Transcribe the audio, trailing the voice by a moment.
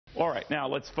All right, now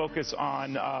let's focus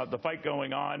on the fight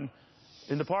going on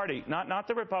in the party, not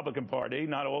the Republican Party,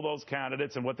 not all those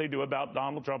candidates and what they do about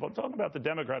Donald Trump. I'm talking about the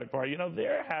Democratic Party. You know,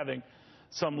 they're having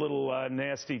some little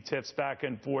nasty tiffs back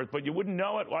and forth, but you wouldn't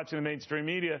know it watching the mainstream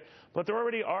media. But they're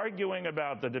already arguing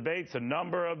about the debates, a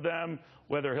number of them,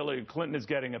 whether Hillary Clinton is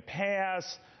getting a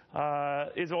pass.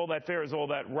 Is all that fair? Is all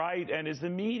that right? And is the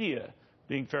media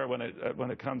being fair when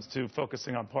it comes to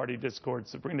focusing on party discord?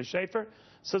 Sabrina Schaefer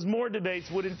says more debates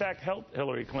would in fact help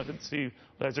Hillary Clinton. Steve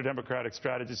Lesser, Democratic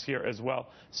strategist, here as well.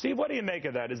 Steve, what do you make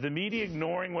of that? Is the media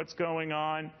ignoring what's going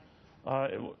on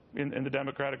in the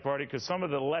Democratic Party? Because some of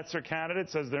the lesser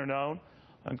candidates, as they're known,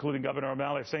 including Governor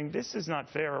O'Malley, are saying this is not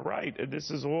fair or right, and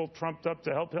this is all trumped up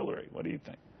to help Hillary. What do you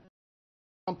think?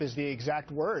 Trump is the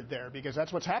exact word there, because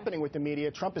that's what's happening with the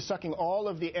media. Trump is sucking all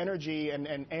of the energy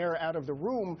and air out of the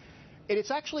room. And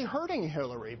it's actually hurting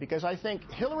Hillary, because I think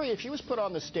Hillary, if she was put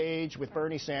on the stage with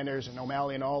Bernie Sanders and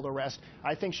O'Malley and all the rest,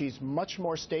 I think she's much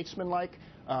more statesmanlike.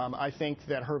 I think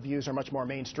that her views are much more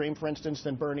mainstream, for instance,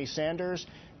 than Bernie Sanders.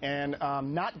 And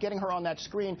not getting her on that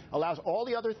screen allows all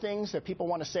the other things that people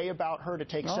want to say about her to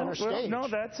take center stage. No,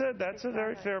 that's a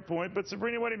very fair point. But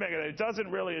Sabrina, what do you make of that? It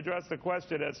doesn't really address the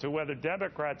question as to whether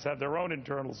Democrats have their own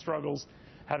internal struggles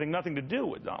having nothing to do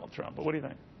with Donald Trump. But what do you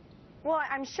think? Well,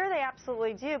 I'm sure they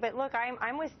absolutely do. But look,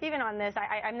 I'm with Stephen on this.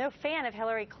 I'm no fan of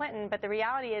Hillary Clinton, but the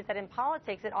reality is that in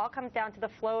politics, it all comes down to the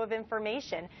flow of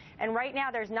information. And right now,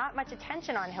 there's not much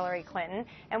attention on Hillary Clinton.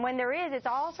 And when there is, it's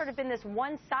all sort of been this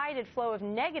one-sided flow of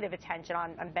negative attention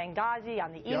on Benghazi,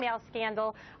 on the email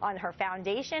scandal, on her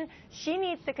foundation. She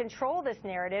needs to control this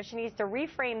narrative. She needs to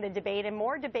reframe the debate, and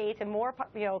more debates and more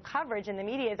coverage in the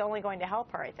media is only going to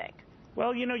help her, I think.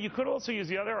 Well, you know, you could also use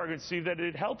the other argument, Steve, that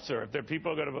it helps her. If there are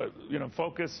people going to,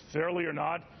 focus fairly or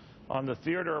not on the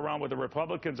theater around what the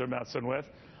Republicans are messing with,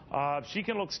 she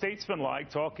can look statesmanlike,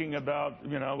 talking about,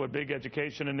 a big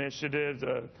education initiative,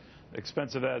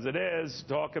 expensive as it is,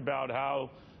 talk about how,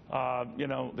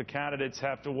 the candidates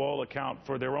have to all account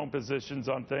for their own positions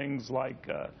on things like,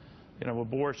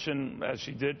 abortion, as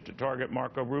she did to target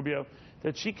Marco Rubio,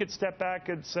 that she could step back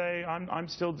and say, I'm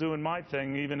still doing my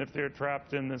thing, even if they're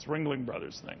trapped in this Ringling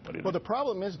Brothers thing. What do you think? The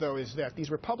problem is, though, is that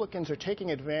these Republicans are taking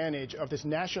advantage of this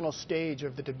national stage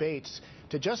of the debates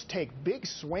to just take big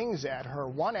swings at her,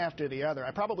 one after the other.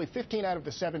 Probably 15 out of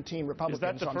the 17 Republicans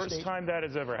on stage. Is that the first time that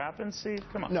has ever happened, Steve?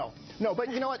 Come on. No,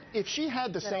 but you know what? If she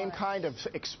had the same kind of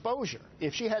exposure,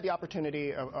 if she had the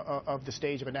opportunity of the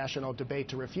stage of a national debate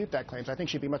to refute that claims, I think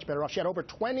she'd be much better off. She had over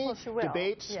 20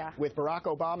 debates with Barack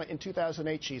Obama in 2008.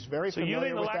 She's very familiar with that. So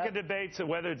you think the lack of debates,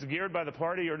 whether it's geared by the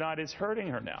party or not, is hurting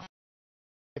her now?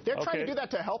 If they're trying to do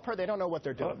that to help her, they don't know what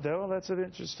they're doing. Well, that's an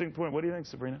interesting point. What do you think,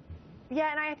 Sabrina? Yeah,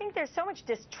 and I think there's so much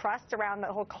distrust around the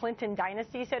whole Clinton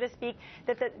dynasty, so to speak,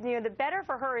 that the better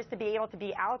for her is to be able to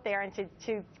be out there and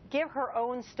to give her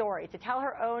own story, to tell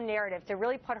her own narrative, to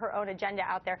really put her own agenda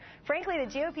out there. Frankly, the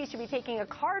GOP should be taking a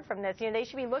card from this. They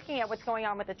should be looking at what's going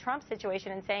on with the Trump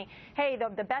situation and saying, hey,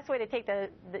 the best way to take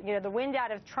the wind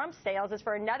out of Trump's sails is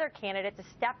for another candidate to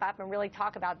step up and really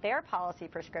talk about their policy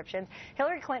prescriptions.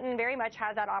 Hillary Clinton very much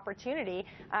has that opportunity,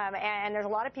 and there's a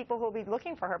lot of people who will be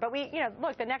looking for her. But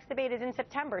look, the next debate is in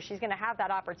September. She's going to have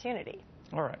that opportunity.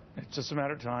 All right. It's just a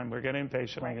matter of time. We're getting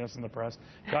impatient, I guess, in the press.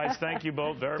 Guys, thank you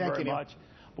both very much.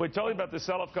 We're talking about the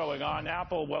sell-off going on.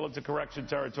 Apple well into correction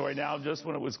territory now, just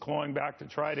when it was clawing back to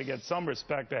try to get some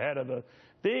respect ahead of a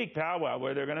big powwow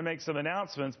where they're going to make some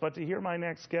announcements. But to hear my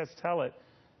next guest tell it,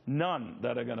 none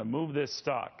that are going to move this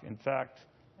stock. In fact,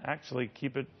 actually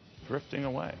keep it drifting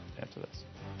away after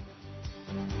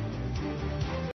this.